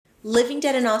Living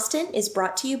Dead in Austin is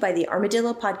brought to you by the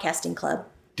Armadillo Podcasting Club.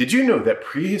 Did you know that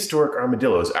prehistoric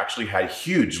armadillos actually had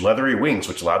huge leathery wings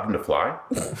which allowed them to fly?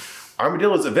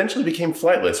 Armadillos eventually became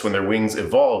flightless when their wings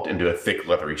evolved into a thick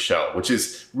leathery shell, which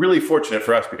is really fortunate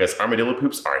for us because armadillo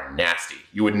poops are nasty.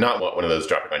 You would not want one of those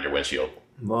dropping on your windshield.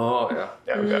 Oh, yeah.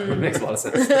 Yeah, okay. It makes a lot of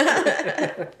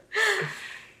sense.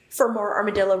 For more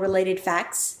armadillo-related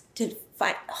facts,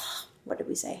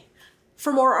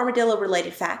 For more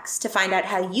armadillo-related facts, to find out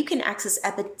how you can access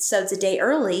episodes a day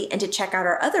early and to check out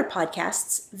our other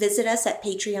podcasts, visit us at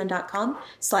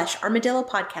patreon.com/Armadillo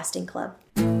Podcasting Club.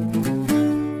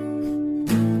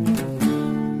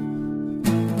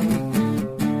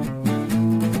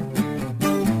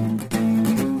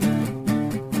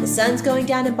 The sun's going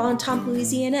down in Bon Temps,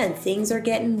 Louisiana, and things are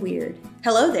getting weird.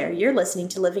 Hello there, you're listening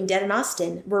to Living Dead in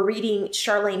Austin. We're reading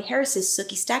Charlaine Harris's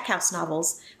Sookie Stackhouse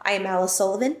novels. I am Alice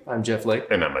Sullivan. I'm Jeff Lake.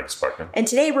 And I'm Mike Sparkman. And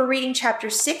today we're reading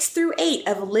chapters 6 through 8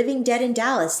 of Living Dead in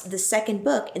Dallas, the second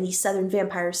book in the Southern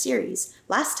Vampire series.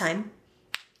 Last time...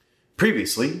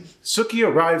 Previously, Sookie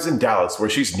arrives in Dallas where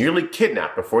she's nearly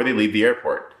kidnapped before they leave the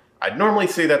airport. I'd normally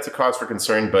say that's a cause for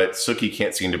concern, but Sookie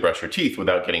can't seem to brush her teeth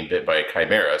without getting bit by a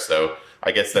chimera, so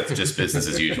I guess that's just business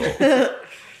as usual.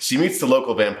 She meets the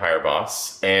local vampire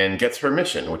boss and gets her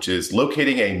mission, which is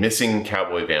locating a missing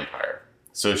cowboy vampire.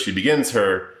 So she begins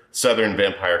her Southern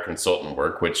vampire consultant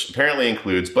work, which apparently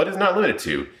includes, but is not limited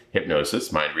to,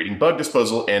 hypnosis, mind reading, bug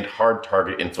disposal, and hard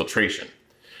target infiltration.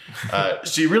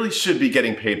 She really should be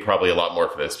getting paid probably a lot more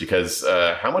for this because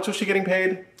how much was she getting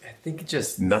paid? I think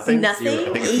just... Nothing? Nothing?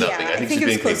 I think it's nothing. Yeah, I think it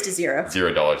was close to zero.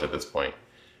 $0 at this point.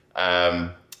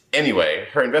 Anyway,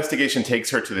 her investigation takes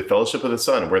her to the Fellowship of the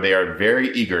Sun, where they are very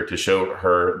eager to show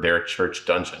her their church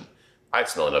dungeon. I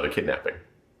smell another kidnapping.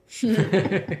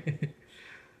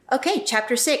 Okay,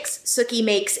 chapter 6. Sookie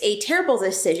makes a terrible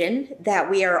decision that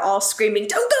we are all screaming,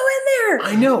 "Don't go in there!"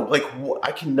 I know,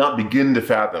 I cannot begin to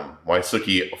fathom why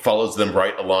Sookie follows them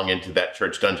right along into that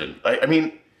church dungeon. I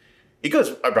mean, it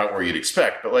goes about where you'd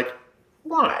expect, but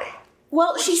why?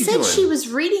 Well, What's she she said doing? she was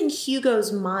reading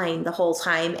Hugo's mind the whole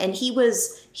time, and he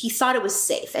thought it was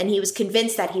safe, and he was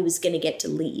convinced that he was going to get to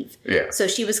leave. Yeah. So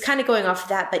she was kind of going off of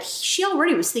that, but she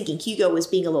already was thinking Hugo was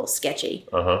being a little sketchy.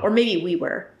 Uh-huh. Or maybe we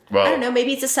were. Well, I don't know,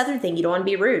 maybe it's a Southern thing. You don't want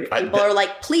to be rude. People are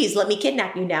like, "Please let me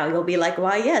kidnap you now." You'll be like,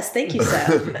 "Why, yes, thank you,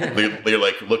 sir." They're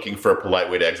looking for a polite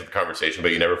way to exit the conversation,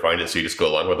 but you never find it, so you just go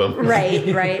along with them. Right.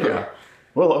 Yeah.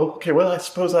 Well, okay. Well, I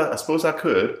suppose I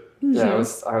could. Yeah, I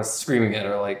was screaming at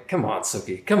her like, "Come on,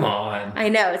 Sookie, come on!" I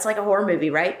know, it's like a horror movie,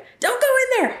 right? Don't go in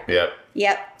there. Yep.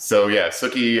 Yep. So yeah,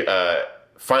 Sookie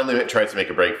finally tries to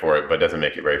make a break for it, but doesn't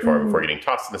make it very far before getting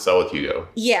tossed in the cell with Hugo.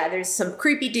 Yeah, there's some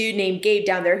creepy dude named Gabe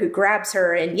down there who grabs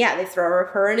her, and yeah, they throw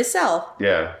her in a cell.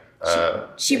 Yeah.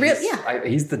 He's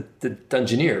the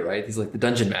dungeoneer, right? He's like the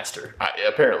dungeon master.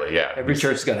 Apparently, yeah. Every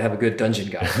church's got to have a good dungeon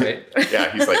guy, right?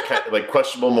 Yeah, he's like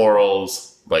questionable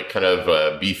morals, kind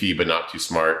of beefy but not too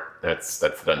smart. That's the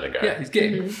dungeon guy. Yeah, he's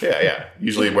gay. Mm-hmm. Yeah.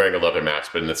 Usually wearing a leather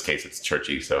mask, but in this case it's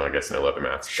churchy, so I guess no leather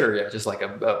mask. Sure, yeah, just like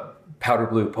a powder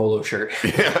blue polo shirt.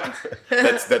 Yeah,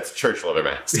 that's church leather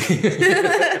mask.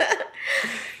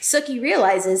 Sookie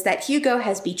realizes that Hugo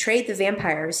has betrayed the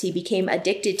vampires. He became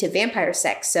addicted to vampire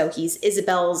sex, so he's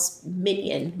Isabel's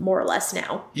minion, more or less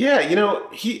now. Yeah,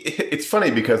 it's funny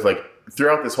because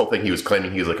throughout this whole thing he was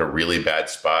claiming he was a really bad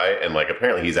spy, and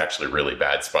apparently he's actually a really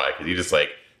bad spy because he just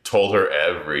told her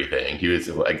everything. He was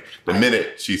the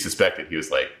minute she suspected, he was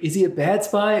like, is he a bad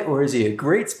spy or is he a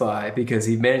great spy because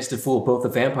he managed to fool both the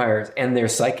vampires and their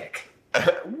psychic?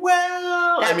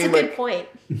 Well, That's I mean, a good point.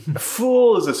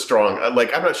 Fool is a strong. I'm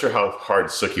not sure how hard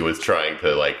Sookie was trying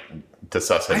to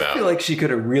suss him out. I feel like she could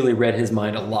have really read his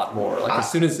mind a lot more.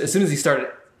 As soon as he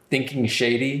started thinking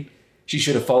shady, she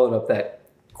should have followed up that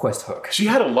quest hook. She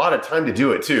had a lot of time to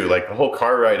do it too. The whole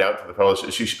car ride out to the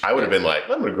fellowship. I would have been like,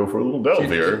 I'm going to go for a little delve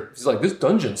here. She's like, this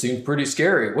dungeon seems pretty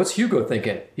scary. What's Hugo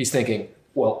thinking? He's thinking,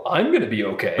 well, I'm going to be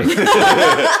okay.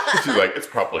 She's like, it's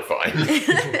probably fine.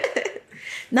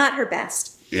 Not her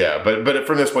best. Yeah, but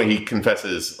from this point, he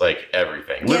confesses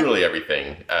everything, literally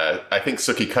everything. I think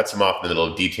Sookie cuts him off in the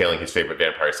middle of detailing his favorite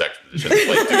vampire sex position. Dude,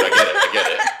 I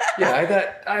get it.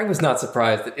 Yeah, I was not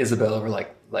surprised that Isabel ever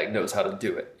knows how to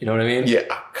do it. You know what I mean? Yeah,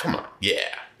 come on,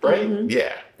 yeah, right,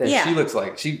 yeah. And Yeah. she looks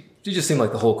like she just seemed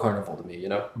like the whole carnival to me. You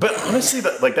know? But honestly,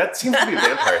 that seems to be a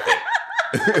vampire thing.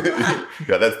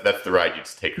 Yeah, that's the ride you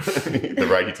just take. The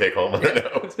ride you take home. I don't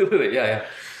know. Absolutely, yeah.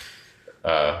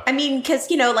 I mean, because,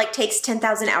 like takes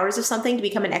 10,000 hours of something to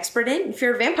become an expert in. If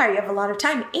you're a vampire, you have a lot of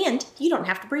time and you don't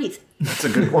have to breathe. That's a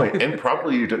good point. And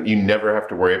probably you never have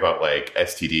to worry about like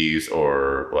STDs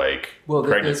or like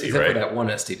pregnancy, except right? for that one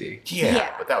STD.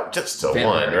 Yeah, but that just the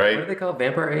Vampire, one, right? What do they call it?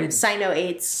 Vampire AIDS?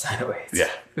 Cyno-AIDS. Cyno-AIDS. Yeah.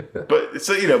 But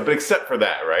but except for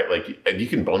that, right? Like, and you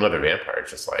can bone other vampires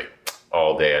just like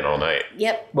all day and all night.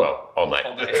 Yep. Well, all night.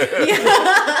 All night.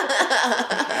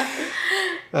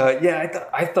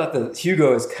 I thought that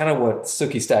Hugo is kind of what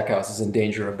Sookie Stackhouse is in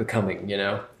danger of becoming,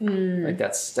 Like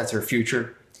that's her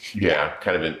future. Yeah,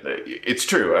 kind of. It's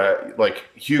true. Like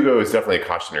Hugo is definitely a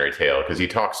cautionary tale because he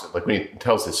talks like when he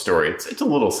tells his story, it's a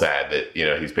little sad that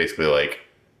he's basically like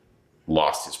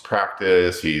lost his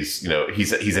practice. He's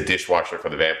a dishwasher for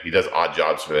the vamp. He does odd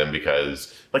jobs for them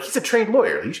because like he's a trained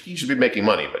lawyer. He should be making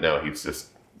money, but no, he's just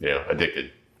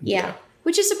addicted. Yeah.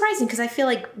 Which is surprising because I feel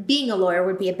like being a lawyer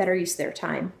would be a better use of their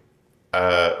time.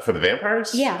 For the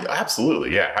vampires? Yeah.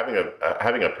 Absolutely. Yeah.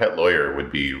 Having a pet lawyer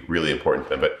would be really important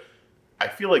to them. But I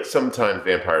feel like sometimes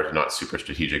vampires are not super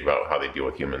strategic about how they deal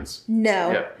with humans.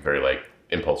 No. Yeah. Very like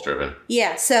impulse driven.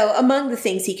 Yeah. So among the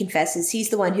things he confesses, he's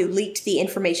the one who leaked the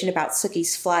information about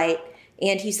Sookie's flight.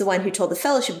 And he's the one who told the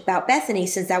Fellowship about Bethany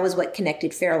since that was what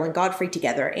connected Farrell and Godfrey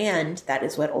together. And that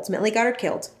is what ultimately got her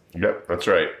killed. Yep. That's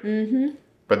right. Mm-hmm.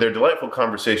 But their delightful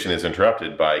conversation is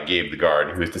interrupted by Gabe the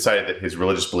guard, who has decided that his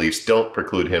religious beliefs don't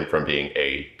preclude him from being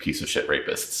a piece of shit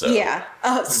rapist. So. Yeah.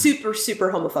 Super,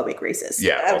 super homophobic racist.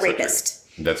 Yeah. Rapist.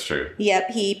 True. That's true.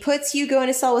 Yep. He puts Hugo in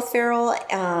a cell with Farrell.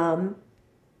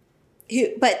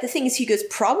 But the thing is, Hugo's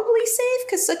probably safe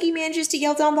because Sookie manages to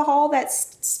yell down the hall that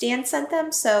Stan sent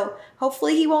them. So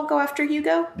hopefully he won't go after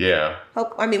Hugo. Yeah.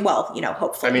 Hopefully.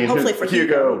 Hopefully for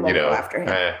Hugo, he won't go after him.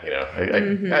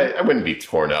 I wouldn't be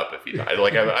torn up if he died.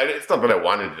 Like, it's not that I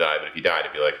wanted to die, but if he died,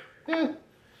 I'd be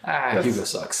like, Hugo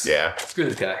sucks. Yeah. Screw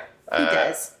this guy. He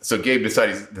does. So Gabe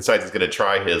decides he's going to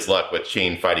try his luck with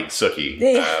Chain fighting Sookie.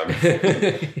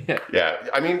 Yeah.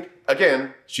 I mean,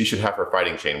 again, she should have her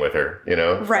fighting chain with her,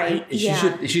 Right. She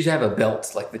should have a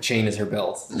belt, like the chain is her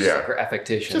belt. It's Yeah. like her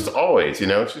affectation. Just always,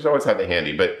 she's always had it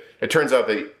handy. But it turns out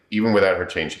that even without her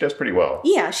chain, she does pretty well.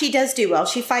 Yeah, she does do well.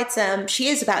 She fights him. She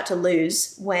is about to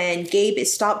lose when Gabe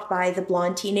is stopped by the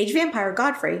blonde teenage vampire,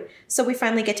 Godfrey. So we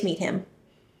finally get to meet him.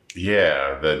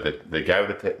 Yeah, the guy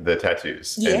with the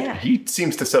tattoos. Yeah. And he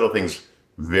seems to settle things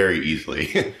very easily.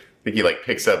 I think he like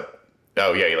picks him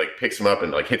up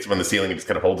and like hits him on the ceiling and just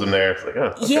kind of holds him there. It's like,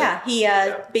 oh, okay. Yeah, he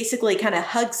basically kind of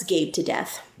hugs Gabe to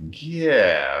death.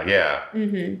 Yeah.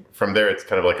 Mm-hmm. From there, it's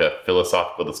kind of like a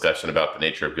philosophical discussion about the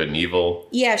nature of good and evil.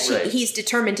 Yeah, Right. He's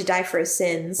determined to die for his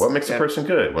sins. What makes a person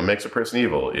good? What makes a person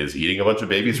evil? Is eating a bunch of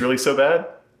babies really so bad?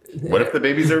 What if the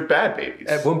babies are bad babies?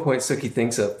 At one point, Sookie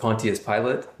thinks of Pontius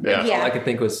Pilate. Yeah. Yeah. All I could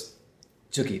think was,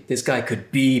 Sookie, this guy could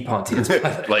be Pontius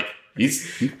Pilate. Like,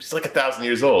 he's like 1,000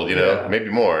 years old, Yeah. maybe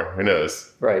more. Who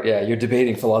knows? Right, yeah, you're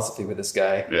debating philosophy with this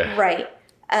guy. Yeah. Right.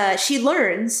 She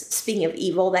learns, speaking of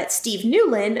evil, that Steve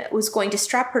Newland was going to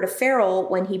strap her to Farrell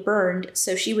when he burned,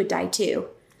 so she would die too.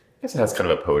 I guess it has kind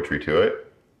of a poetry to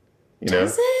it.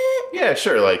 Is it? Yeah,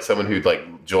 sure. Like someone who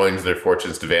like joins their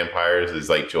fortunes to vampires is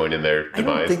like joining their I don't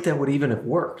demise. think that would even have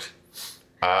worked.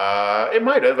 It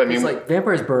might have. I mean, It's like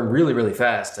vampires burn really, really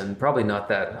fast and probably not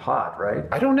that hot, right?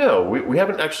 I don't know. We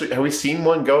haven't actually. Have we seen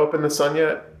one go up in the sun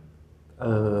yet?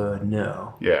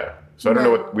 No. Yeah. So I don't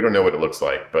know we don't know what it looks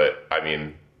like, but I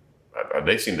mean,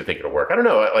 they seem to think it'll work. I don't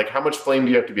know. Like, how much flame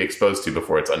do you have to be exposed to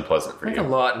before it's unpleasant for Like you? a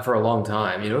lot and for a long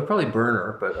time. It would probably burn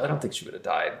her, but I don't think she would have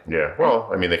died. Yeah. Well,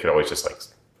 I mean, they could always just like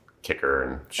kick her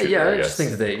and shoot Yeah, her. I just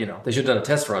think that they should have done a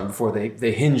test run before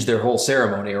they hinge their whole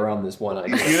ceremony around this one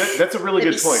idea. That's a really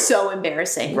It'd good be point. so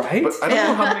embarrassing. Right? But I don't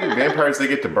know how many vampires they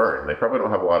get to burn. They probably don't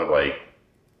have a lot of like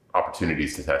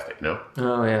opportunities to test it.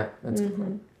 Oh yeah, that's a good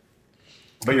point.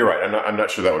 But you're right. I'm not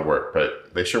sure that would work.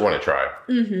 But they sure want to try.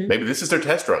 Mm-hmm. Maybe this is their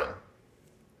test run.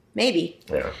 Maybe.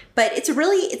 Yeah. But it's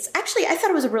actually, I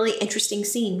thought it was a really interesting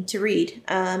scene to read.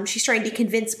 She's trying to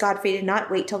convince Godfrey to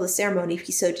not wait till the ceremony if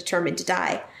he's so determined to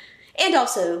die. And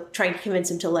also trying to convince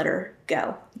him to let her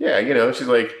go. Yeah, she's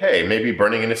like, hey, maybe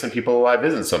burning innocent people alive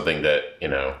isn't something that,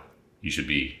 you should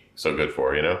be so good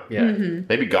for, Yeah. Mm-hmm.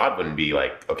 Maybe God wouldn't be,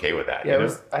 like, okay with that, Yeah, I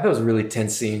thought it was a really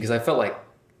tense scene because I felt like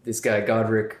this guy,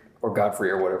 Godric, or Godfrey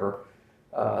or whatever,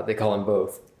 they call him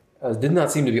both, did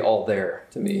not seem to be all there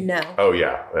to me. No. Oh,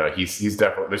 yeah. He's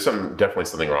definitely, there's definitely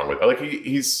something wrong with, like,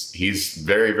 he's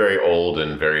very, very old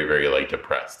and very, very, like,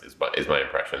 depressed is my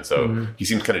impression. So he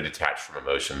seems kind of detached from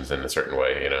emotions in a certain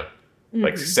way,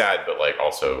 like sad, but, like,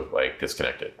 also, like,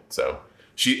 disconnected. So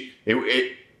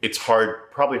it's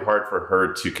probably hard for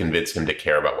her to convince him to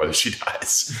care about whether she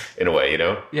dies in a way,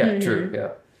 Yeah, true. Yeah.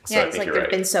 So Yeah, I it's think like you're there've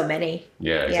right. been so many.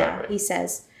 Yeah, exactly. Yeah, he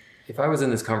says. If I was in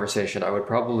this conversation, I would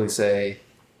probably say,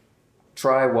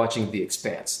 try watching The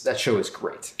Expanse. That show is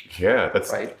great. Yeah,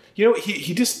 that's Right. You know,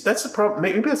 he just that's the problem.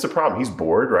 Maybe that's the problem. He's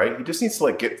bored, right? He just needs to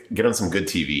like get on some good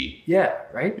TV. Yeah,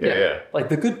 right? Yeah. Like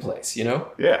The Good Place, you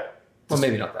know? Yeah. Well,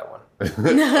 maybe not that one.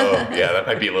 Oh, yeah, that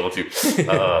might be a little too.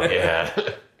 Oh, yeah.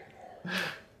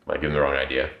 Might give him the wrong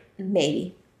idea.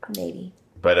 Maybe.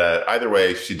 But either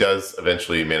way, she does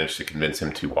eventually manage to convince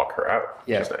him to walk her out,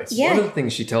 Yeah. which is nice. Yeah. One of the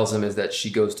things she tells him is that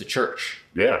she goes to church.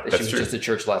 Yeah, That she that's was true. just at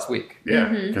church last week. Yeah,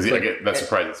 because that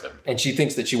surprises him. And she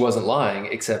thinks that she wasn't lying,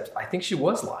 except I think she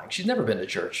was lying. She's never been to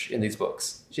church in these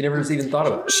books. She never has even thought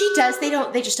about it. She does.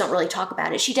 They just don't really talk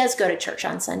about it. She does go to church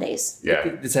on Sundays. Yeah.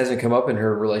 This hasn't come up in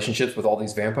her relationships with all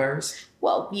these vampires.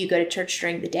 Well, you go to church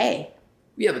during the day.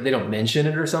 Yeah, but they don't mention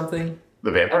it or something. The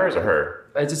vampires or her?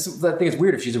 I think it's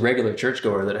weird if she's a regular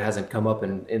churchgoer that it hasn't come up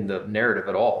in the narrative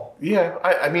at all. Yeah,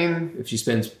 I mean, If she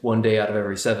spends one day out of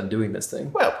every 7 doing this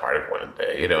thing. well, part of one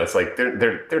day. You know, it's like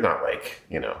they're not like,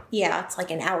 you know. Yeah, it's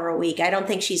like an hour a week. I don't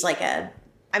think she's like I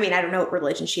don't know what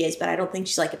religion she is, but I don't think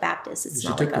she's like a Baptist. It's She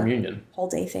not took like a communion. whole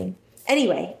day thing.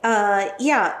 Anyway,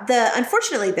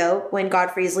 unfortunately though, when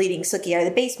Godfrey is leading Sookie out of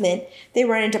the basement, they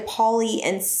run into Polly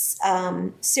and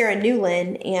Sarah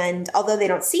Newland, and although they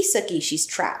don't see Sookie, she's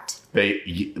trapped. They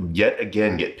yet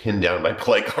again get pinned down by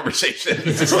polite conversation.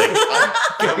 It's just like,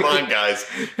 come on, guys.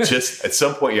 Just at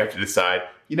some point you have to decide,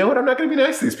 you know what, I'm not going to be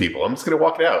nice to these people. I'm just going to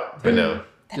walk it out. But no.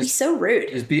 That'd be so rude.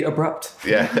 Just be abrupt.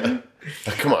 Yeah.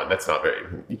 Come on, that's not very,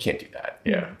 you can't do that.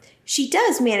 Yeah. She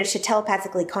does manage to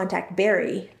telepathically contact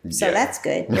Barry, so Yeah. that's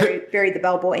good. Barry the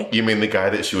bellboy. You mean the guy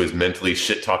that she was mentally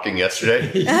shit-talking yesterday?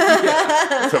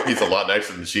 So he's a lot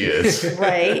nicer than she is.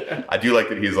 Right. I do like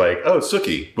that he's like, oh,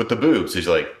 Sookie, with the boobs. He's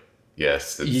like,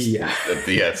 yes. Yeah.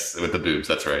 Yes, with the boobs.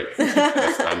 That's right.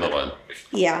 I'm the one.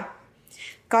 Yeah.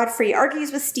 Godfrey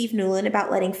argues with Steve Newland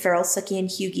about letting Farrell, Sookie, and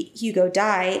Hugo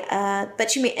die, but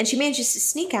she manages to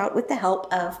sneak out with the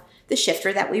help of the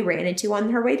shifter that we ran into on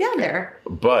her way down there.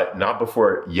 But not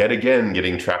before yet again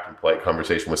getting trapped in polite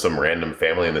conversation with some random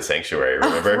family in the sanctuary,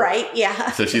 remember? Right,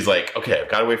 yeah. So she's like, okay, I've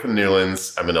got away from the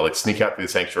Newlands. I'm going to like sneak out through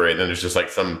the sanctuary. And then there's just like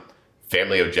some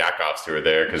family of jackoffs who are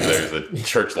there because there's a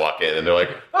church lock-in. And they're like,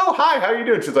 oh, hi, how are you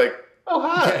doing? She's like, oh,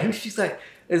 hi. Yeah, and she's like,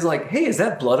 hey, is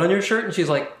that blood on your shirt? And she's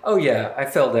like, oh yeah, I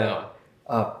fell down.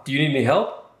 Do you need any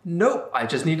help? Nope, I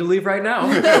just need to leave right now.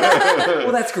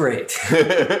 Well, that's great.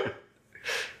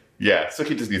 Yeah,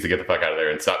 Sookie just needs to get the fuck out of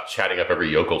there and stop chatting up every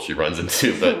yokel she runs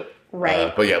into. But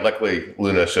Right. But yeah, luckily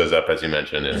Luna shows up, as you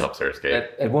mentioned, and helps her escape.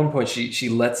 At one point, she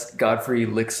lets Godfrey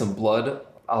lick some blood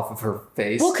off of her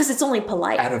face Well, because it's only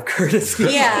polite. out of courtesy.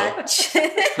 Yeah.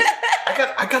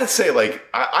 I gotta say, like,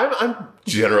 I'm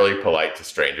generally polite to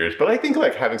strangers, but I think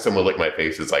like having someone lick my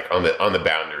face is like on the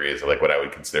boundaries of like what I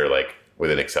would consider like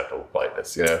within acceptable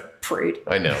politeness. You know, Prude.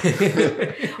 I know.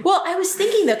 Well, I was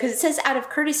thinking though, because it says out of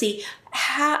courtesy,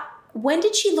 when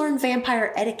did she learn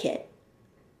vampire etiquette?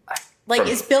 Like,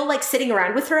 is Bill like sitting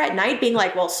around with her at night being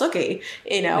like, well, Sookie,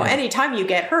 anytime you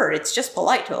get hurt, it's just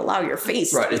polite to allow your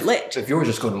face to be licked. If you're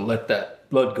just going to let that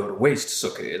blood go to waste,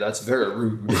 Sookie, that's very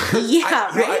rude.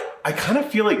 Yeah, right? I kind of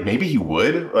feel like maybe he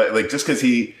would, like just because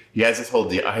he has this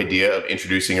whole idea of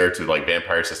introducing her to like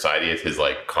vampire society as his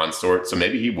like consort. So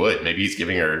maybe he would. Maybe he's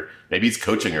maybe he's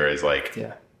coaching her as like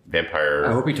vampire.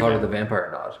 I hope he taught her the vampire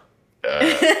nod.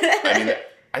 I mean,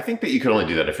 I think that you can only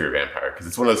do that if you're a vampire because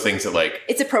it's one of those things that like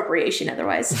It's appropriation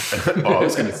otherwise. I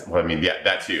was gonna. Well, I mean, yeah,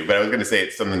 that too. But I was gonna say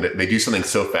it's something that they do something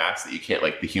so fast that you can't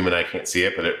like the human eye can't see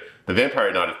it. But the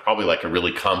vampire nod is probably like a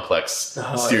really complex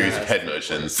series of head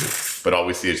motions. But all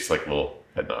we see is just like a little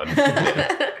head nod.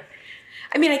 Yeah.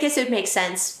 I mean, I guess it would make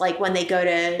sense, like when they go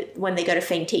to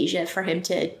Fantasia, for him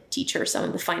to teach her some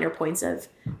of the finer points of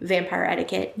vampire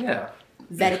etiquette. Yeah.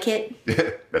 Vetiquette.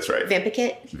 That's right.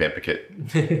 Vampicate.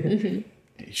 Vampicate.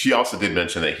 She also did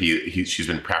mention that she's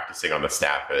been practicing on the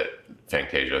staff at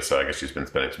Fantasia, so I guess she's been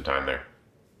spending some time there.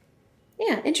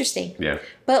 Yeah, interesting. Yeah.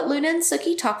 But Luna and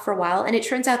Sookie talk for a while, and it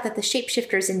turns out that the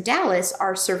shapeshifters in Dallas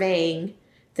are surveying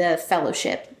the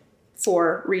Fellowship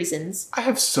for reasons. I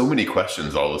have so many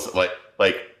questions. All this, like,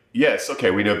 yes, okay,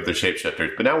 we know that they're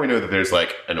shapeshifters, but now we know that there's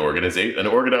like an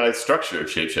organized structure of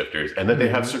shapeshifters, and that they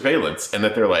have surveillance, and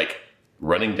that they're like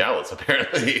running Dallas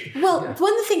apparently. Well,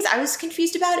 one of the things I was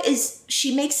confused about is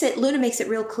Luna makes it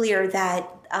real clear that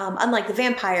unlike the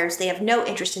vampires, they have no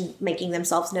interest in making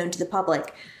themselves known to the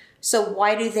public. So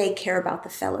why do they care about the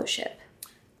Fellowship?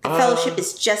 The Fellowship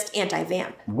is just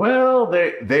anti-vamp. Well,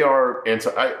 they are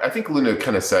anti. I think Luna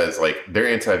kind of says like they're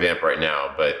anti-vamp right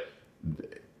now, but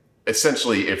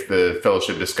essentially, if the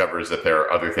Fellowship discovers that there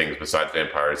are other things besides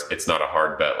vampires, it's not a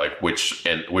hard bet, like which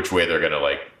way they're going to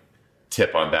like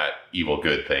tip on that evil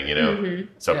good thing, you know?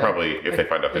 Mm-hmm. So probably if they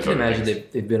find out there's I can other imagine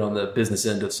things. they've been on the business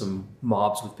end of some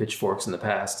mobs with pitchforks in the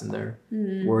past, and they're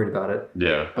worried about it.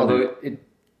 Yeah. Although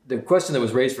the question that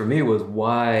was raised for me was,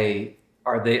 why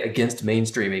are they against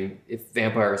mainstreaming if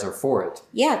vampires are for it?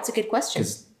 Yeah, it's a good question.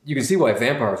 Because you can see why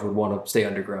vampires would want to stay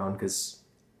underground, because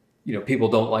people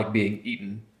don't like being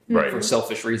eaten Right. for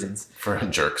selfish reasons. For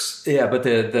jerks. Yeah, but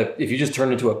the if you just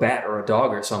turn into a bat or a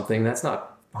dog or something, that's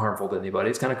not harmful to anybody.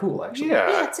 It's kind of cool, actually.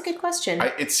 Yeah, it's a good question.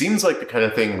 It seems like the kind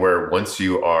of thing where once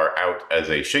you are out as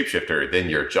a shapeshifter, then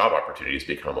your job opportunities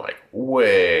become like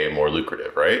way more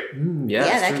lucrative, right? Yeah, yeah,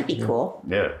 it's that true. could be cool.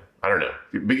 Yeah. I don't know.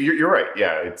 But you're right.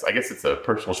 Yeah, I guess it's a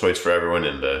personal choice for everyone,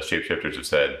 and the shapeshifters have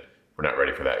said, we're not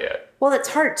ready for that yet. Well, it's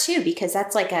hard too because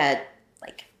that's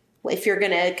if you're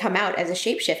going to come out as a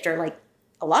shapeshifter, like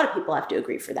a lot of people have to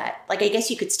agree for that. Like I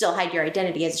guess you could still hide your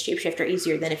identity as a shapeshifter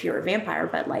easier than if you're a vampire,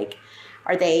 but like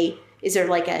is there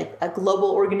like a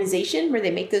global organization where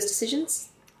they make those decisions?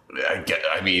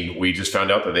 I mean, we just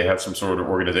found out that they have some sort of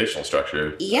organizational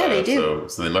structure. Yeah, they do.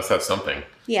 So they must have something.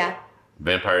 Yeah.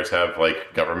 Vampires have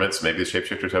like governments. Maybe the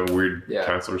shapeshifters have a weird Yeah.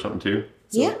 council or something too.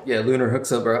 Yeah. Yeah, Lunar hooks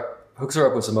her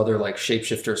up with some other like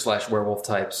shapeshifter / werewolf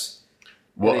types.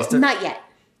 Well, Not yet.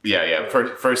 yeah.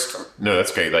 First, no,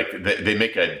 that's okay. Like they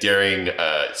make a daring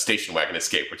station wagon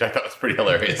escape, which I thought was pretty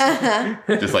hilarious.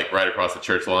 Just like right across the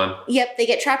church lawn. Yep, they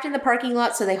get trapped in the parking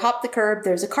lot, so they hop the curb.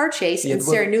 There's a car chase, and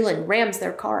Sarah Newland rams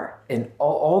their car. And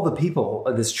all the people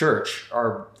of this church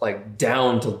are like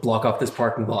down to block off this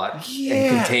parking lot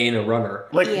and contain a runner.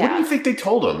 Like, what Yeah. do you think they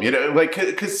told him? Like,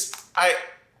 because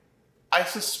I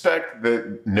suspect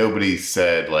that nobody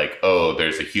said like, "Oh,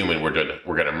 there's a human we're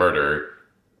gonna murder.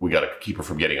 We got to keep her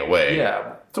from getting away."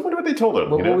 Yeah. So I wonder what they told him.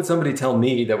 What would somebody tell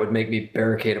me that would make me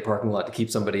barricade a parking lot to keep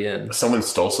somebody in? Someone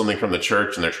stole something from the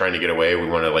church and they're trying to get away. We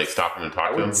want to like stop them and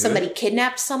talk to them. Somebody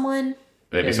kidnapped someone.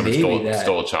 Maybe Yeah, someone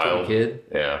stole a child. Kid.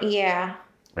 Yeah, Yeah.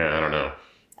 I don't know.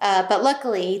 But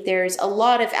luckily, there's a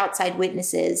lot of outside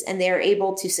witnesses, and they're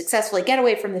able to successfully get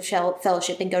away from the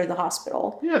Fellowship and go to the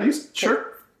hospital. Yeah, these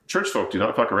church folk do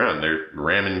not fuck around. They're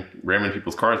ramming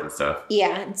people's cars and stuff.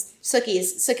 Yeah, and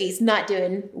Sookie's not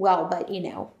doing well, but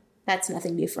that's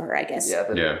nothing new for her, I guess. Yeah.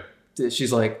 But Yeah.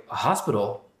 She's like, a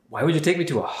hospital? Why would you take me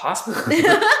to a hospital?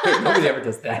 Nobody ever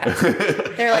does that.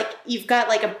 They're like, you've got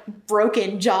like a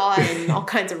broken jaw and all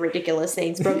kinds of ridiculous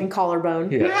things, broken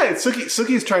collarbone. Yeah,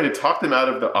 Sookie's trying to talk them out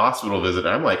of the hospital visit.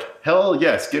 I'm like, hell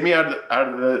yes, get me out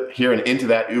of the here and into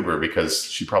that Uber, because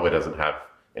she probably doesn't have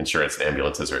insurance and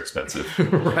ambulances are expensive.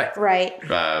 Right.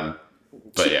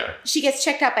 But yeah. She gets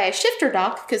checked out by a shifter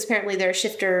doc, because apparently there are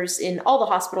shifters in all the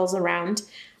hospitals around.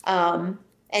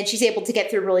 And she's able to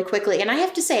get through really quickly. And I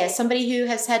have to say, as somebody who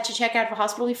has had to check out of a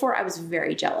hospital before, I was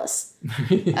very jealous.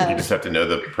 You just have to know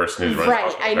the person who's running the Right,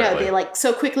 hospital, I know. apparently. They like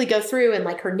so quickly go through, and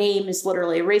like her name is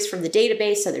literally erased from the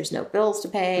database, so there's no bills to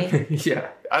pay. Yeah.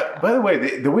 By the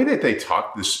way, the way that they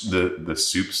talk, the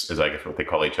soups, is I guess what they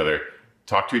call each other,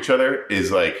 talk to each other,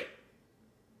 is like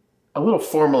a little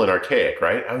formal and archaic,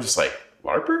 right? I was just like,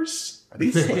 LARPers? Are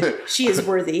these? She is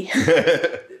worthy.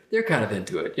 They're kind of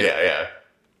into it. Yeah.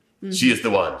 Mm-hmm. She is the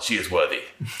one. She is worthy.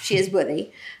 She is worthy.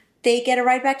 They get a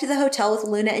ride back to the hotel with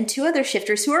Luna and two other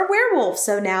shifters who are werewolves.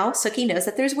 So now Sookie knows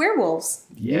that there's werewolves.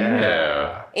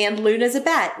 Yeah. And Luna's a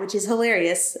bat, which is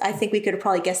hilarious. I think we could have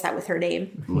probably guessed that with her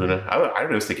name. Luna. I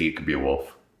was thinking it could be a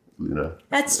wolf. Luna.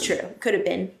 That's true. Could have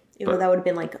been. Even though that would have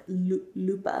been like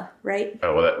Lupa, right?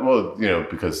 Oh,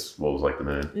 because wolves like the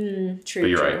moon. True. But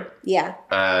you're true. right. Yeah.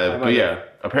 But yeah,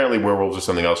 apparently werewolves are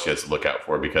something else she has to look out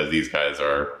for, because these guys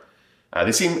are,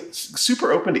 they seem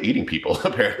super open to eating people,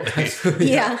 apparently.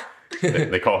 Yeah.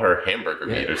 They call her hamburger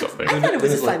meat or something. I thought it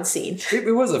was a Luna's fun scene.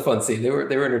 It was a fun scene. They were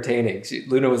entertaining.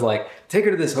 Luna was like, take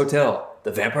her to this hotel.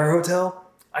 The vampire hotel?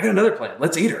 I got another plan.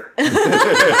 Let's eat her.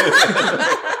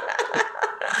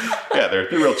 Yeah, they're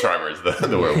real charmers,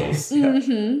 the werewolves.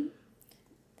 Mm-hmm.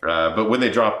 But when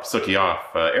they drop Sookie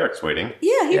off, Eric's waiting.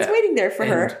 Yeah, he's waiting there for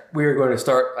her. And we are going to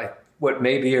start what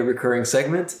may be a recurring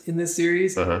segment in this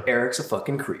series. Uh-huh. Eric's a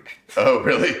fucking creep. Oh,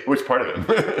 really? Which part of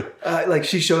him? Like,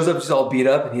 she shows up, she's all beat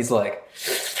up, and he's like,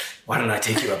 why don't I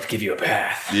take you up, give you a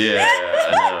bath? Yeah,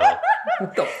 I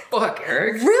What the fuck,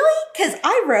 Eric? Really? Because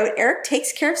I wrote Eric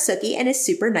takes care of Sookie and is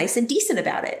super nice and decent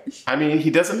about it. know. I mean, he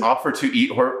doesn't offer to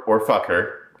eat her or fuck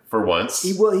her for once.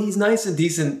 He's nice and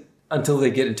decent until they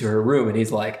get into her room, and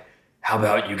he's like, how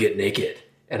about you get naked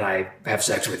and I have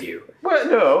sex with you? Well,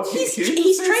 no. He's he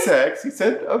didn't say trying- sex. He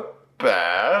said a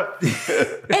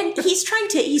bath. And he's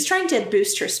trying to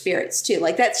boost her spirits too.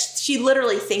 Like she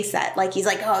literally thinks that. Like he's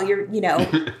like, oh,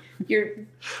 you're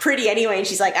pretty anyway, and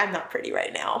she's like, I'm not pretty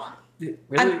right now.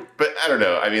 Really? But I don't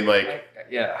know. I mean, like,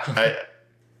 yeah.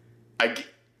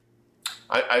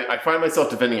 I find myself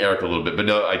defending Eric a little bit, but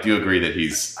no, I do agree that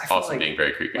he's also like, being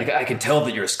very creepy. Like, I can tell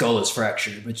that your skull is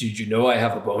fractured, but did you know I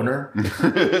have a boner?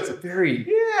 It's very...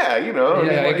 Yeah, you know.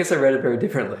 Yeah, I guess I read it very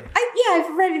differently.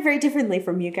 I've read it very differently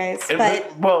from you guys,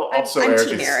 but also I'm Eric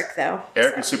Team is, Eric, though.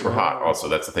 Eric is super hot, also.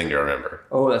 That's the thing to remember.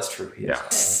 Oh, that's true.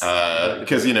 Yes.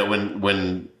 Because,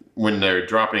 when they're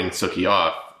dropping Sookie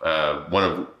off, one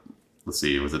of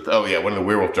the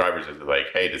werewolf drivers is like,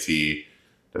 hey, does he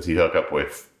hook up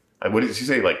with... What did she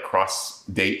say? Like cross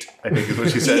date, I think is what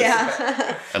she said.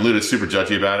 Yeah. And Luda's super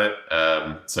judgy about it.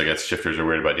 So I guess shifters are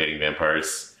worried about dating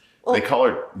vampires. Well,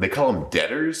 they call them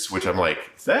deaders, which I'm like,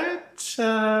 is that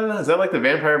like the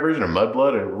vampire version of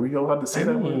Mudblood? Are we allowed to say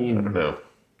that one? I don't know.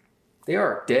 They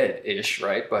are dead-ish,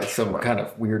 right? By some kind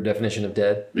of weird definition of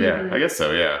dead. Yeah, I guess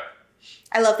so. Yeah.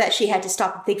 I love that she had to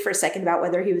stop and think for a second about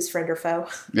whether he was friend or foe.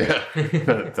 Yeah.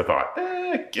 It's a thought.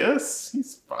 I guess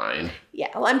he's fine. Yeah,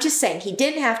 well, I'm just saying he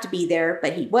didn't have to be there,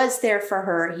 but he was there for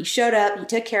her. He showed up. He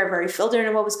took care of her. He filled her in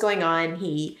on what was going on.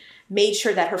 He made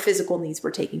sure that her physical needs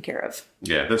were taken care of.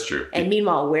 Yeah, that's true. And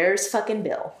meanwhile, where's fucking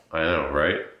Bill? I know,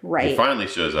 right? Right. He finally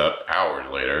shows up hours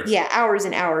later. Yeah, hours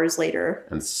and hours later.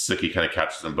 And Sookie kind of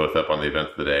catches them both up on the event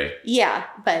of the day. Yeah,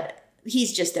 but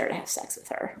he's just there to have sex with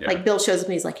her. Yeah. Like Bill shows up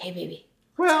and he's like, hey, baby.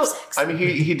 Well, I mean,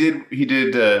 he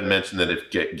did mention that if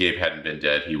Gabe hadn't been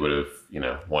dead, he would have,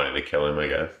 wanted to kill him, I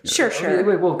guess.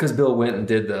 Sure. Well, because Bill went and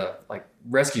did the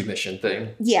rescue mission thing.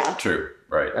 Yeah. True.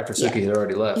 Right. After Sookie had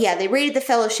already left. Yeah, they raided the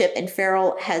Fellowship and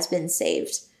Farrell has been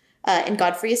saved. And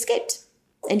Godfrey escaped.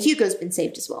 And Hugo's been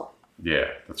saved as well. Yeah,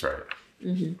 that's right.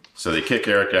 Mm-hmm. So they kick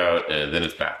Eric out and then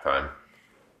it's bath time.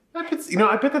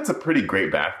 I bet that's a pretty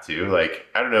great bath too. Like,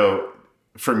 I don't know.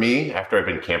 For me, after I've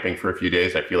been camping for a few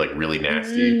days, I feel like really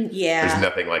nasty. Yeah. There's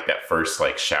nothing like that first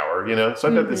shower, So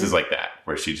I bet this is like that,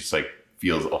 where she just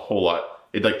feels a whole lot.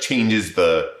 It changes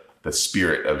the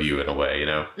spirit of you in a way,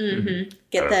 Mm-hmm.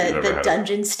 Get the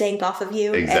dungeon stank off of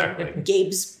you. Exactly. And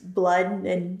Gabe's blood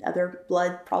and other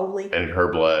blood probably. And her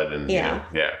blood and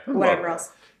whatever else.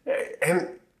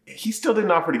 And he still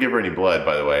didn't offer to give her any blood,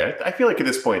 by the way. I feel like at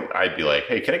this point I'd be like,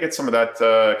 hey, can I get some of that?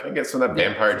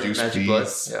 Vampire juice, please?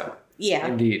 Blood. Yeah.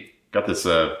 Indeed. Got this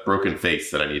broken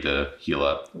face that I need to heal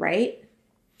up. Right.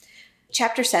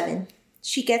 Chapter 7.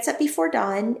 She gets up before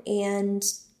dawn and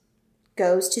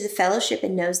goes to the Fellowship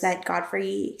and knows that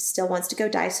Godfrey still wants to go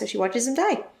die, so she watches him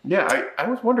die. Yeah, I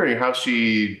was wondering how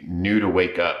she knew to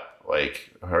wake up.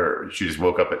 She just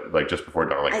woke up at just before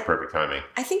dawn, perfect timing.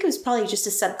 I think it was probably just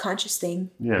a subconscious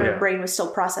thing. Yeah. Her brain was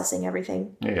still processing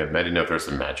everything. Yeah, I didn't know if there was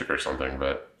some magic or something,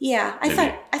 but yeah, I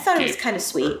thought it was kind of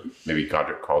sweet. Maybe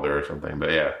Godric called her or something,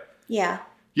 but yeah. Yeah.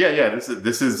 Yeah. This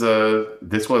was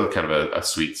kind of a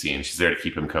sweet scene. She's there to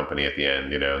keep him company at the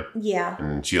end, Yeah.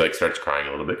 And she starts crying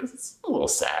a little bit because it's a little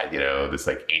sad, this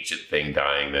ancient thing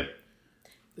dying that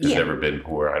has never been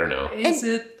before. I don't know. Is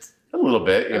it a little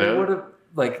bit?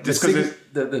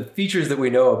 The features that we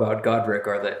know about Godric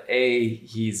are that A,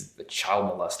 he's a child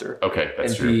molester. Okay,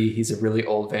 that's true. And B, he's a really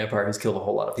old vampire who's killed a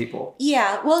whole lot of people.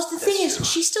 Yeah, well, the thing is,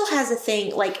 she still has a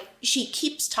thing, she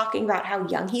keeps talking about how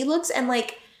young he looks, and,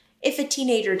 if a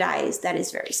teenager dies, that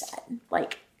is very sad.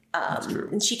 That's true.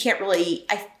 And she can't really,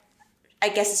 I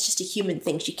guess it's just a human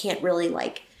thing. She can't really,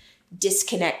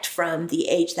 disconnect from the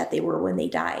age that they were when they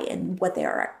die and what they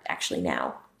are actually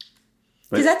now.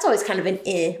 Because that's always kind of an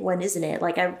one, isn't it?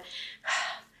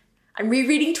 I'm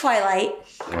rereading Twilight,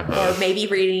 or maybe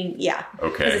reading,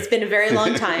 okay, because it's been a very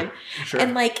long time. Sure.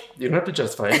 And you don't have to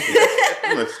justify it.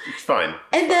 It's fine.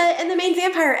 And the main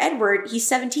vampire, Edward, he's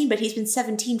 17, but he's been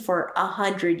 17 for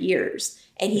 100 years,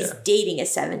 and he's dating a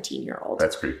 17-year-old.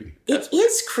 That's creepy. It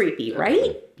is creepy,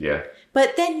 right? Yeah.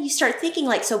 But then you start thinking,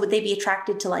 so would they be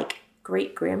attracted to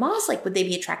great grandmas? Would they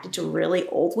be attracted to really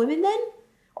old women then,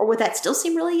 or would that still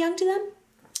seem really young to them?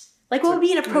 What would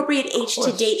be an appropriate age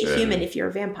to date a human if you're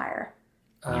a vampire?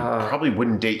 You probably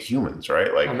wouldn't date humans, right?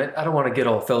 I don't want to get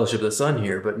all Fellowship of the Sun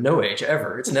here, but no age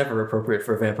ever. It's never appropriate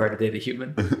for a vampire to date a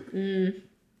human.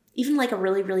 Even a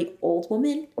really, really old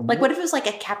woman? What if it was a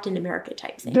Captain America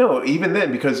type thing? No, even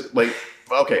then, because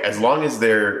as long as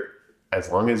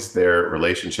their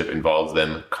relationship involves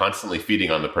them constantly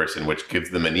feeding on the person, which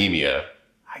gives them anemia,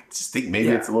 I just think maybe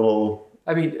it's a little.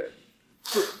 I mean,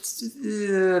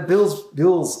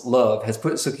 Bill's love has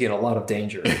put Sookie in a lot of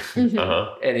danger,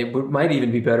 and it might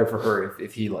even be better for her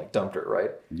if he dumped her, right?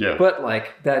 Yeah. But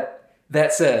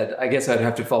that said, I guess I'd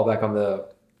have to fall back on the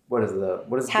what is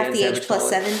the half Dan the Savage age plus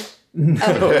call it? 7. No,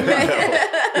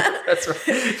 Oh. that's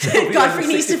right. Godfrey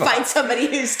needs to find somebody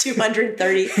who's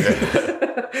 230.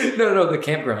 No, the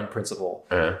campground principle,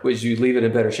 which you leave it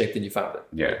in better shape than you found it.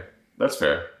 Yeah, that's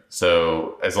fair.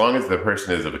 So as long as the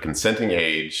person is of a consenting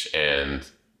age and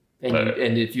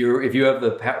if you have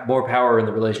the more power in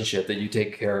the relationship that you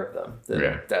take care of them,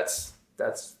 then that's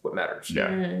what matters. Yeah,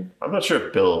 I'm not sure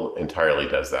if Bill entirely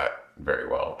does that very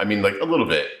well. I mean, like a little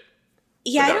bit.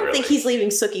 Yeah, I don't think he's leaving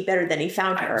Sookie better than he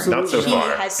found her. Not so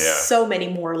far. He has so many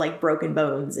more like broken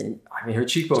bones, and I mean, her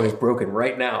cheekbone is broken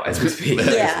right now as we speak. At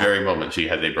this very moment, she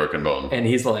has a broken bone. And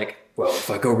he's like, "Well,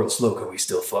 if I go real slow, can we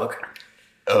still fuck?"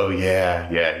 Oh yeah,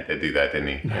 he did do that,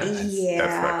 didn't he? That's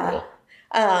not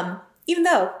cool. Even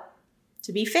though,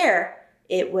 to be fair,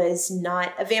 it was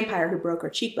not a vampire who broke her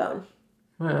cheekbone.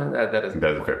 Well, that is a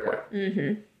fair point.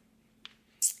 Mm-hmm.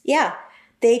 Yeah,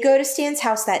 they go to Stan's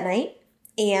house that night.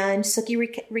 And Sookie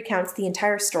recounts the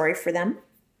entire story for them.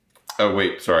 Oh,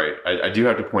 wait, sorry. I do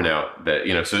have to point out that,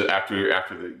 so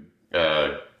after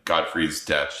the Godfrey's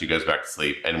death, she goes back to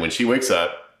sleep. And when she wakes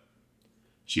up,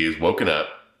 she is woken up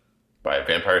by a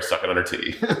vampire sucking on her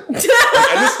titty.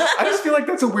 I just feel like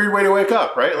that's a weird way to wake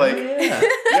up, right? Like,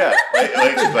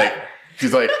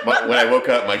 she's like, when I woke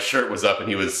up, my shirt was up and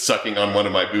he was sucking on one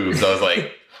of my boobs. I was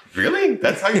like, really?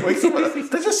 That's how you wake someone up?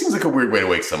 That just seems like a weird way to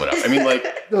wake someone up. I mean, like...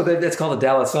 No, that's called a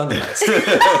Dallas Sunrise.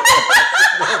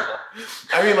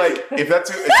 I mean, like, if that's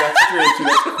what you're into,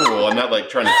 that's cool. I'm not, like,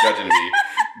 trying to judge anybody.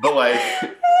 But, like,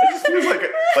 it just feels like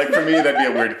for me, that'd be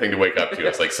a weird thing to wake up to.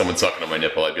 It's like someone sucking on my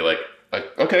nipple. I'd be like,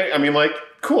 okay, I mean, like,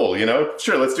 cool,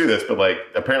 sure, let's do this. But, like,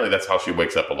 apparently that's how she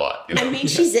wakes up a lot. I mean,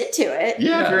 she's into it.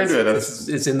 Yeah, if you're into it.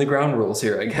 It's in the ground rules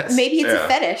here, I guess. Maybe it's a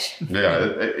fetish.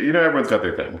 Yeah, everyone's got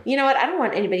their thing. You know what? I don't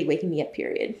want anybody waking me up,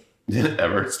 period.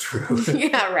 Ever. It's true.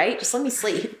 Yeah, right? Just let me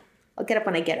sleep. I'll get up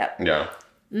when I get up. Yeah.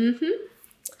 Mm-hmm.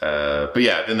 But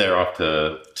yeah, then they're off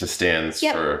to Stan's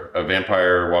for a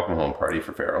vampire welcome home party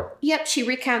for Farrell. Yep, she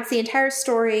recounts the entire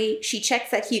story. She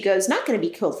checks that Hugo's not going to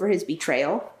be killed for his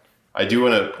betrayal. I do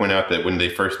want to point out that when they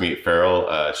first meet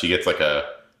Farrell, she gets like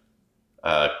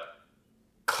a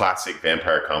classic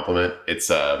vampire compliment. It's,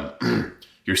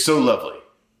 you're so lovely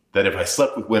that if I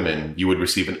slept with women, you would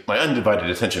receive my undivided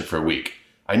attention for a week.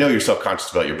 I know you're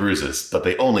self-conscious about your bruises, but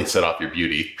they only set off your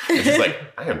beauty. And she's like,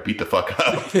 I am beat the fuck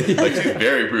up. Like, she's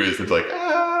very bruised. It's like,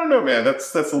 I don't know, man.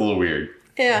 That's a little weird.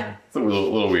 Yeah. It's a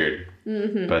little weird.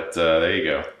 Mm-hmm. But there you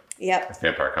go. Yep. That's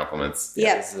vampire compliments.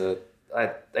 Yep.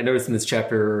 I noticed in this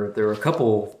chapter there were a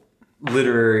couple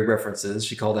literary references.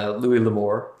 She called out Louis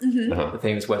L'Amour, the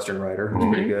famous Western writer, who's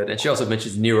pretty good. And she also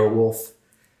mentions Nero Wolfe.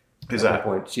 Who's that?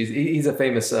 Point. He's a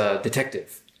famous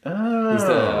detective.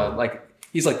 Oh.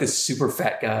 He's like this super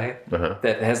fat guy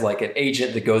that has like an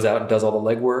agent that goes out and does all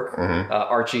the legwork,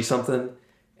 Archie something,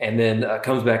 and then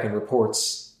comes back and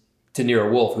reports to Nero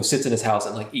Wolfe, who sits in his house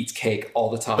and like eats cake all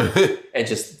the time and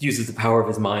just uses the power of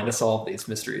his mind to solve these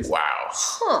mysteries. Wow.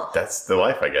 Huh. That's the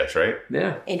life, I guess, right?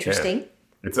 Yeah. Interesting. Yeah.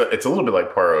 It's a little bit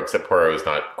like Poirot, except Poirot is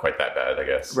not quite that bad, I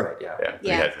guess. Right, yeah. Yeah. He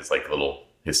has his like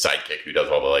his sidekick who does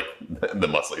all the like the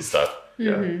muscly stuff.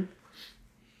 Mm-hmm.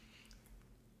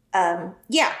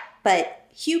 Yeah. But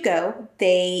Hugo,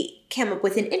 they came up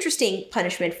with an interesting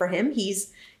punishment for him.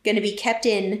 He's going to be kept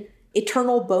in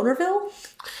eternal Bonerville.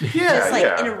 Yeah,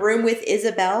 just in a room with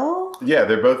Isabel. Yeah,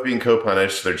 they're both being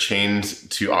co-punished. They're chained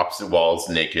to opposite walls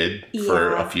naked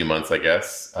for a few months, I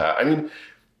guess. I mean,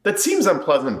 that seems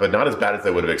unpleasant, but not as bad as I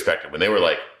would have expected. When they were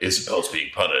like, Isabel's being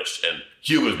punished and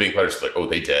Hugo's being punished, like, oh,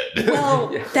 they dead. Well,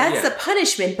 that's the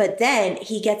punishment, but then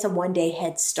he gets a one-day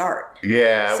head start.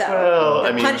 Yeah,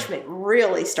 so the punishment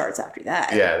really starts after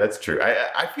that. Yeah, that's true.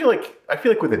 I feel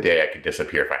like with a day I could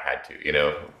disappear if I had to,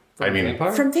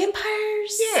 From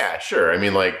vampires? Yeah, sure. I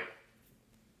mean, like,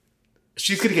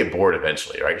 she's going to get bored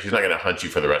eventually, right? She's not going to hunt you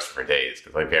for the rest of her days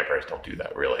because like vampires don't do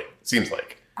that, really. Seems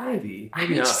like. Maybe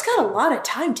not. She's got a lot of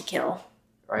time to kill.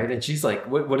 Right, and she's like,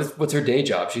 what's her day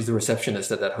job? She's the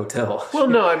receptionist at that hotel. Well,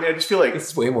 no, I mean, I just feel like... This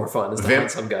is way more fun, is to hunt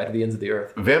some guy to the ends of the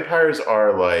earth. Vampires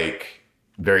are, like,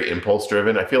 very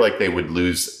impulse-driven. I feel like they would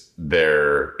lose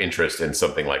their interest in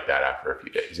something like that after a few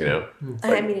days, Like,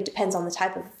 I mean, it depends on the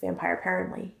type of vampire,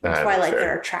 apparently. Twilight,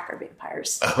 there are tracker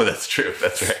vampires. Oh, that's true.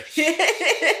 That's right.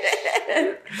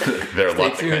 There are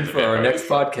lots of kinds of vampires. for our next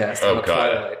podcast. Oh,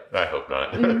 God. Twilight. I hope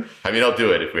not. I mean, I'll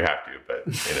do it if we have to, but,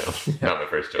 not my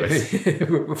first choice.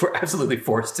 We're absolutely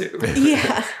forced to.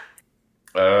 Yeah.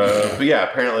 But yeah,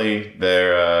 apparently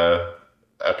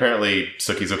apparently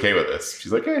Sookie's okay with this.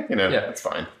 She's like, that's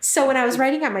fine. So when I was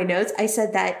writing out my notes, I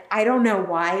said that I don't know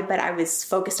why, but I was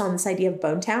focused on this idea of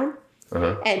Bonetown.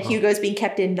 and Hugo's being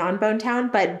kept in non-Bone Town.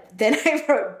 But then I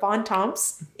wrote Bon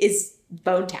Tomps is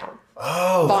Bone Town.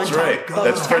 Oh, Bon that's right. Tom.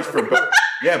 That's French for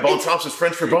Bon Tomps is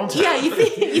French for Bone Town. Yeah, you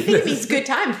think it means good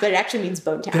times, but it actually means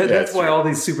Bone Town. That's why all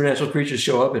these supernatural creatures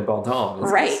show up in Bon Tom.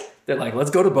 Right. They're like, let's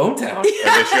go to Bone Town. And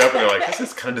they show up and they're like, this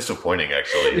is kind of disappointing,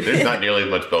 actually. There's not nearly as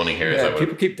much bony hair as I would.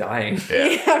 People keep dying. Yeah.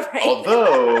 Yeah, right.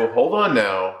 Although, hold on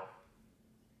now.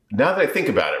 Now that I think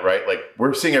about it, right? Like,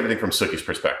 we're seeing everything from Sookie's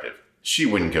perspective. She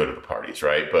wouldn't go to the parties,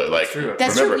 right? But, like,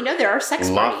 That's true. We know there are sex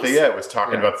parties. Lafayette was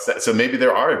talking about sex. So maybe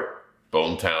there are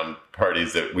Bone Town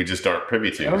parties that we just aren't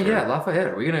privy to. Oh, yeah, Lafayette.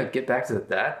 Are we going to get back to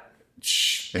that?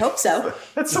 I hope so.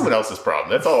 That's someone else's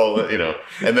problem. That's all, you know.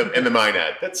 And the mine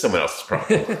ad, that's someone else's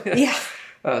problem. Yeah.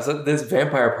 So this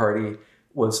vampire party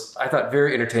was, I thought,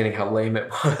 very entertaining how lame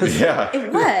it was. Yeah.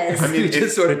 It was. I mean, We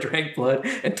just sort of drank blood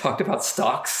and talked about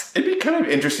stocks. It'd be kind of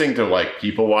interesting to, like,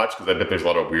 people watch, because I bet there's a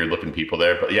lot of weird-looking people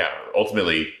there. But, yeah,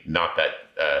 ultimately, not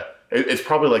that... it's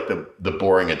probably like the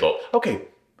boring adult... Okay,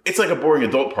 it's like a boring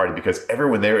adult party because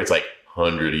everyone there is, like,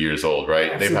 100 years old,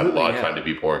 right? Absolutely, they've had a lot of time to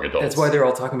be boring adults. That's why they're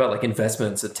all talking about, like,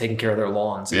 investments and taking care of their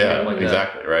lawns. And Yeah, like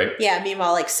exactly, right? Yeah,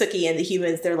 meanwhile, like Sookie and the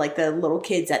humans, they're like the little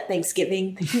kids at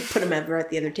Thanksgiving. Put them over at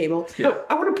the other table. No,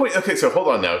 I want to point... Okay, so hold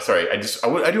on now. Sorry, I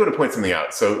do want to point something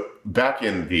out. So back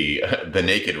in the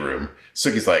naked room,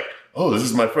 Sookie's like, oh, this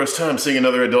is my first time seeing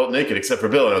another adult naked except for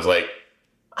Bill. And I was like,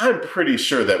 I'm pretty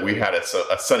sure that we had a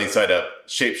sunny side up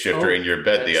shapeshifter in your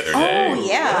bed the other day. Oh,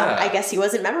 yeah. I guess he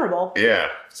wasn't memorable. Yeah,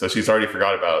 so she's already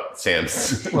forgot about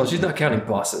Sam's. Well, she's not counting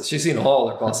bosses. She's seen all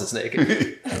her bosses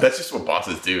naked. That's just what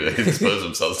bosses do. They expose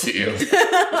themselves to you. It's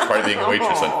part of being a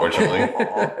waitress, unfortunately.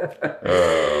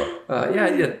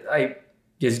 I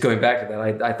just going back to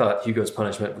that, I thought Hugo's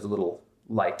punishment was a little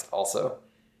light also.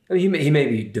 I mean, he may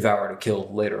be devoured and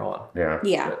killed later on. Yeah.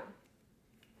 Yeah. But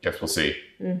Guess we'll see.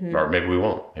 Or maybe we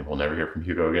won't. Maybe we'll never hear from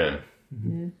Hugo again.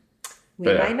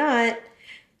 We might not.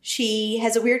 She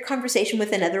has a weird conversation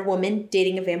with another woman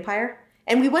dating a vampire.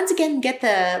 And we once again get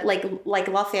the, like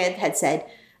Lafayette had said,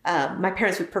 my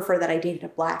parents would prefer that I dated a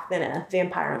black than a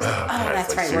vampire. I was like,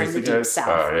 that's right, we're in the deep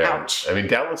south. Ouch. I mean,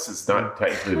 Dallas is not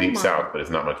technically deep south, but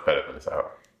it's not much better than the south.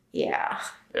 Yeah.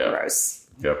 Gross.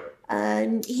 Yep.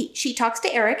 She talks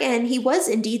to Eric, and he was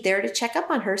indeed there to check up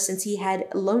on her since he had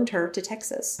loaned her to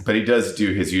Texas. But he does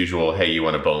do his usual, hey, you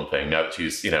want a bone thing, now that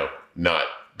she's, not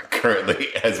currently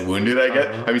as wounded, I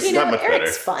guess. I mean, she's not much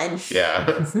Eric's better. fun.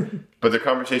 Yeah. But the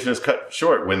conversation is cut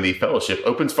short when the Fellowship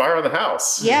opens fire on the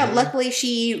house. Yeah, luckily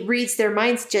she reads their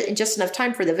minds in just enough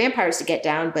time for the vampires to get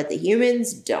down, but the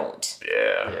humans don't.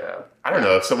 Yeah. I don't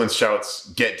know, if someone shouts,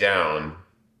 get down,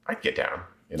 I'd get down.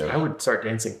 I would start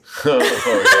dancing. Oh,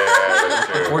 yeah, that's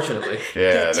true. Unfortunately.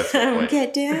 Yeah, that's the point.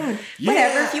 Get down. Yeah.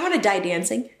 Whatever, if you want to die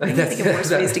dancing. I can think of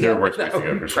worse ways to There go. are worse ways to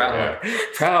go, for sure. Yeah.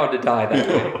 Proud to die that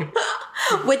way.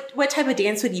 What type of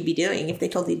dance would you be doing if they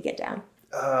told you to get down?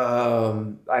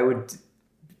 I would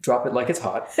drop it like it's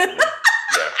hot. Yeah.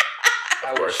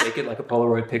 I would shake it like a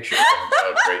Polaroid picture.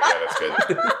 Oh, great. Yeah, that's good.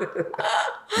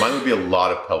 Mine would be a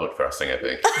lot of pelvic thrusting, I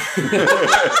think.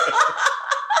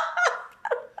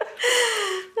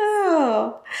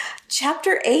 Oh.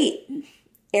 Chapter 8.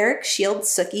 Eric shields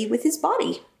Sookie with his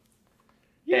body.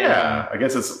 Yeah, I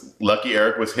guess it's lucky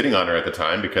Eric was hitting on her at the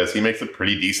time because he makes a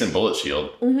pretty decent bullet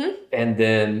shield. Mm-hmm. And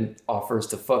then offers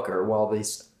to fuck her while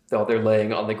they're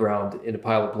laying on the ground in a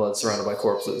pile of blood surrounded by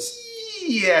corpses.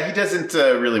 Yeah, he doesn't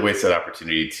really waste that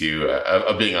opportunity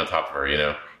of being on top of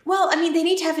her, Well, I mean, they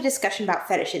need to have a discussion about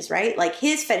fetishes, right? Like,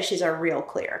 his fetishes are real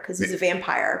clear because he's a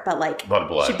vampire, but, like, a lot of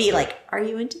blood, should be like, are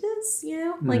you into this?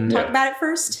 Talk about it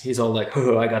first. He's all like,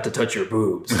 oh, I got to touch your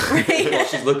boobs. While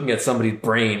she's looking at somebody's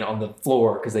brain on the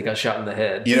floor because they got shot in the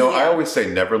head. I always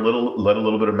say never let a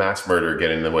little bit of mass murder get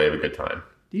in the way of a good time.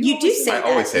 You do say that. I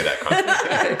always say that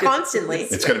constantly. Constantly.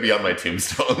 It's going to be on my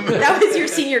tombstone. That was your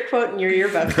senior quote in your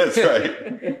yearbook. That's right.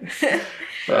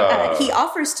 He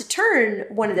offers to turn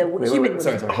one of the human...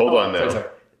 Sorry. Hold on now. Sorry.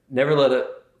 Never let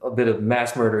a bit of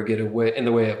mass murder get in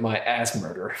the way of my ass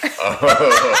murder. That's good.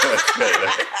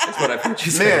 That's what I've heard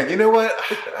you say. Man, you know what?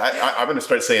 I'm going to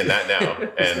start saying that now.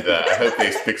 And I hope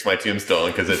they fix my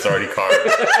tombstone because it's already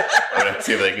carved. I'm going to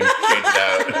see if they can change it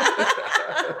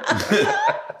out.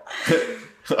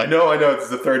 I know. This is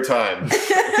the third time.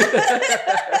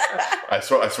 I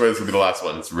swear this will be the last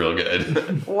one. It's real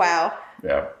good. Wow.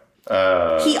 Yeah.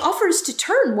 He offers to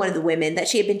turn one of the women that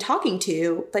she had been talking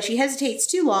to, but she hesitates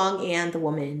too long, and the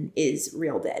woman is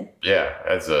real dead. Yeah,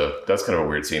 that's kind of a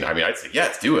weird scene. I mean, I'd say,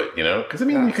 let's do it, Because,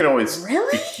 you can always...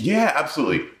 Really? Yeah,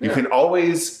 absolutely. You can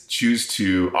always choose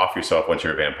to off yourself once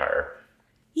you're a vampire.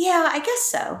 Yeah, I guess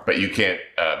so. But you can't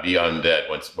be undead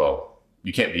once... Well,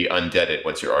 you can't be undeaded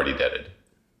once you're already deaded.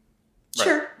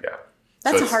 Sure. Yeah.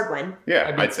 That's So a hard one.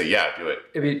 Yeah, I'd say, yeah, do it.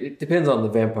 I mean, it depends on the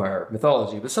vampire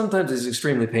mythology, but sometimes it's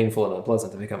extremely painful and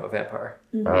unpleasant to become a vampire.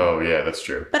 Oh, yeah, that's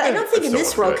true. But I don't think I in still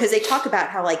this wanna world, do it. because they talk about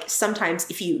how, like, sometimes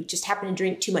if you just happen to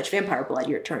drink too much vampire blood,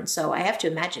 you're turned. So I have to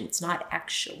imagine it's not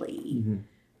actually...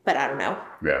 But I don't know.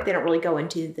 Yeah. They don't really go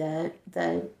into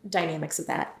the dynamics of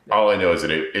that. All I know is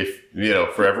that if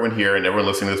for everyone here and everyone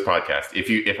listening to this podcast,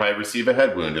 if I receive a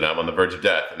head wound and I'm on the verge of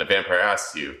death and a vampire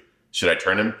asks you, should I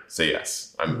turn him? Say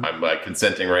yes. I'm like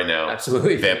consenting right now.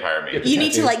 Absolutely. Vampire me. You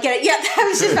need to like get it. Yeah, I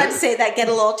was just about to say that. Get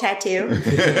a little tattoo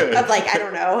of like, I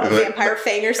don't know, a vampire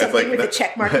fang or something with a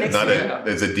check mark next to it.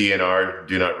 There's a DNR,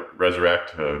 do not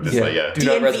resurrect. Do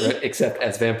not resurrect except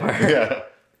as vampire. Yeah.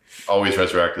 Always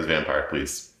resurrect as vampire,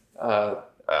 please.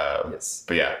 Yes.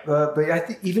 But yeah. But I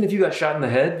think even if you got shot in the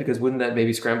head, because wouldn't that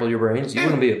maybe scramble your brains? You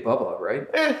wouldn't be a Bubba, right?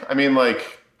 I mean,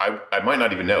 like, I might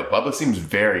not even know. Bubba seems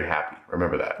very happy.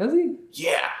 Remember that. Does he?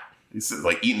 Yeah. He's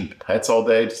like eating pets all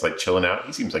day, just like chilling out.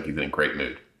 He seems like he's in a great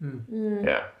mood.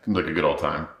 Yeah. Seems like a good old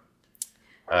time.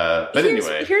 But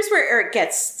anyway. Here's where Eric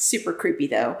gets super creepy,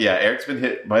 though. Yeah, Eric's been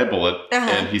hit by a bullet,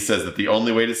 and he says that the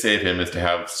only way to save him is to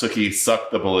have Sookie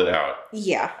suck the bullet out.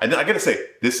 Yeah. And I gotta say,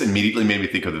 this immediately made me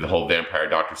think of the whole vampire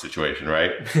doctor situation,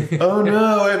 right? Oh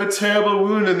no, I have a terrible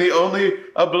wound, and a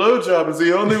blowjob is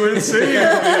the only way to save me.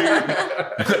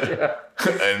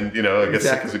 And, I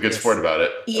guess he's a good sport about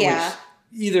it. Yeah.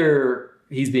 Either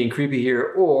he's being creepy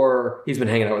here, or he's been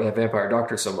hanging out with that vampire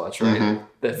doctor so much, right?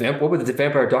 What would the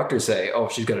vampire doctor say? Oh,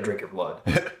 she's got to drink your blood.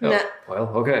 Well,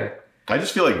 okay. I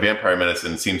just feel like vampire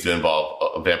medicine seems to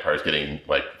involve vampires getting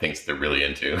like things they're really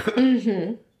into.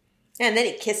 And then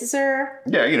he kisses her.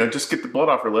 Yeah, just get the blood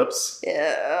off her lips.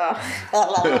 Yeah.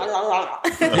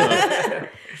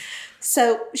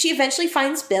 So she eventually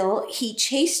finds Bill. He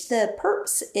chased the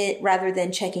perps rather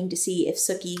than checking to see if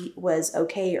Sookie was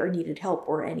okay or needed help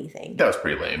or anything. That was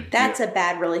pretty lame. That's a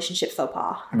bad relationship faux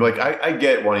pas. Like, I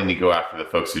get wanting to go after the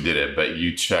folks who did it, but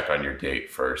you check on your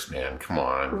date first, man. Come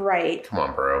on. Right. Come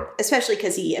on, bro. Especially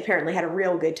because he apparently had a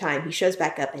real good time. He shows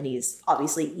back up and he's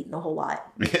obviously eaten a whole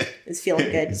lot. He's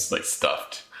feeling good. He's like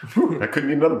stuffed. I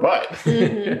couldn't eat another bite.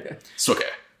 It's okay.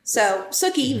 So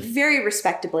Sookie, very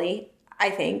respectably, I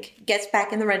think, gets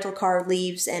back in the rental car,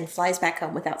 leaves, and flies back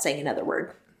home without saying another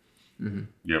word.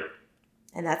 Yep.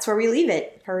 And that's where we leave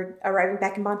it. Her arriving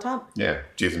back in Bon Temps. Yeah.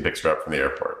 Jason picks her up from the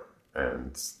airport,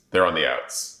 and they're on the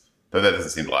outs. Though that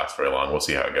doesn't seem to last very long. We'll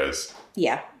see how it goes.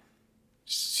 Yeah.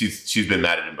 She's been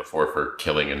mad at him before for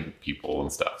killing people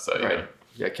and stuff. So Right.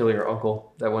 Yeah, killing her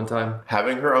uncle that one time.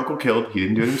 Having her uncle killed. He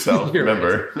didn't do it himself.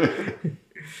 Remember?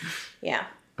 Yeah.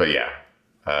 But yeah.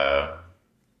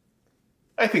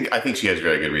 I think she has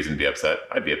very good reason to be upset.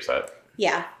 I'd be upset.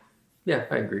 Yeah. Yeah,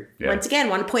 I agree. Yeah. Once again,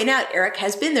 want to point out, Eric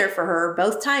has been there for her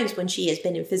both times when she has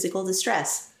been in physical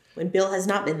distress, when Bill has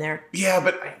not been there. Yeah,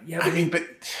 but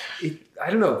I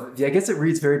don't know. I guess it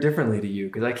reads very differently to you,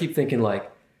 because I keep thinking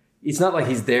like, it's not like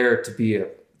he's there to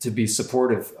be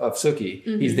supportive of Sookie.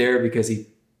 He's there because he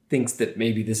thinks that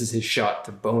maybe this is his shot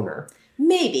to bone her.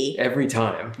 Maybe. Every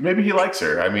time. maybe he likes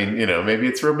her. I mean, maybe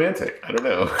it's romantic. I don't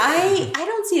know. I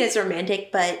don't see it as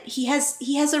romantic, but he has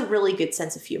a really good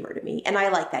sense of humor to me. And I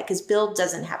like that because Bill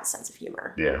doesn't have a sense of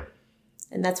humor. Yeah.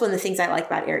 And that's one of the things I like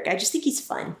about Eric. I just think he's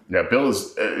fun. Yeah, Bill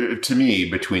is, to me,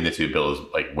 between the two, Bill is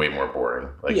like way more boring.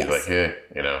 Like, Yes. he's like,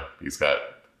 he's got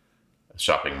a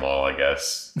shopping mall, I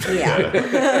guess.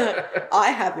 Yeah. I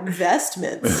have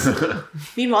investments.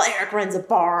 Meanwhile, Eric runs a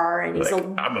bar and he's Like,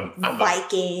 a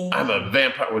Viking. I'm a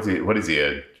vampire. What is he?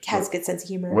 Has a good sense of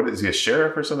humor. What is he, a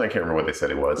sheriff or something? I can't remember what they said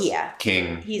he was. Yeah.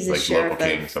 King. He's like a sheriff local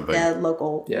king, of something. the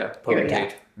local Yeah, area.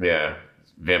 potentate. Yeah.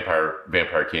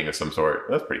 Vampire king of some sort.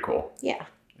 That's pretty cool. Yeah.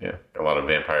 Yeah. A lot of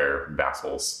vampire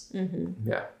vassals.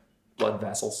 Yeah. Blood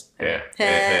vassals. Yeah.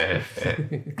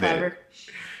 Clever.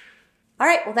 All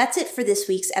right, well, that's it for this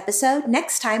week's episode.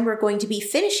 Next time, we're going to be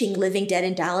finishing Living Dead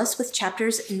in Dallas with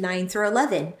chapters 9 through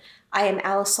 11. I am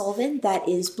Alice Sullivan. That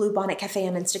is Blue Bonnet Cafe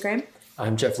on Instagram.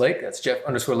 I'm Jeff Lake. That's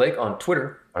Jeff_Lake on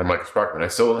Twitter. I'm Michael Sparkman. I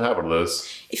still don't have one of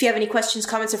those. If you have any questions,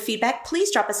 comments, or feedback,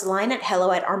 please drop us a line at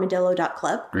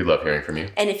hello@armadillo.club. We love hearing from you.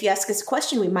 And if you ask us a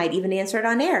question, we might even answer it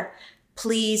on air.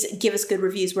 Please give us good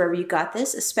reviews wherever you got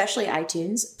this, especially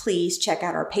iTunes. Please check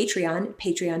out our Patreon,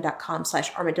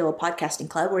 patreon.com/Armadillo Podcasting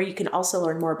Club, where you can also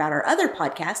learn more about our other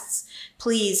podcasts.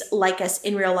 Please like us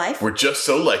in real life. We're just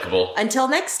so likable. Until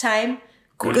next time,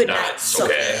 Good night, night, Sookie.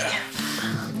 Sookie.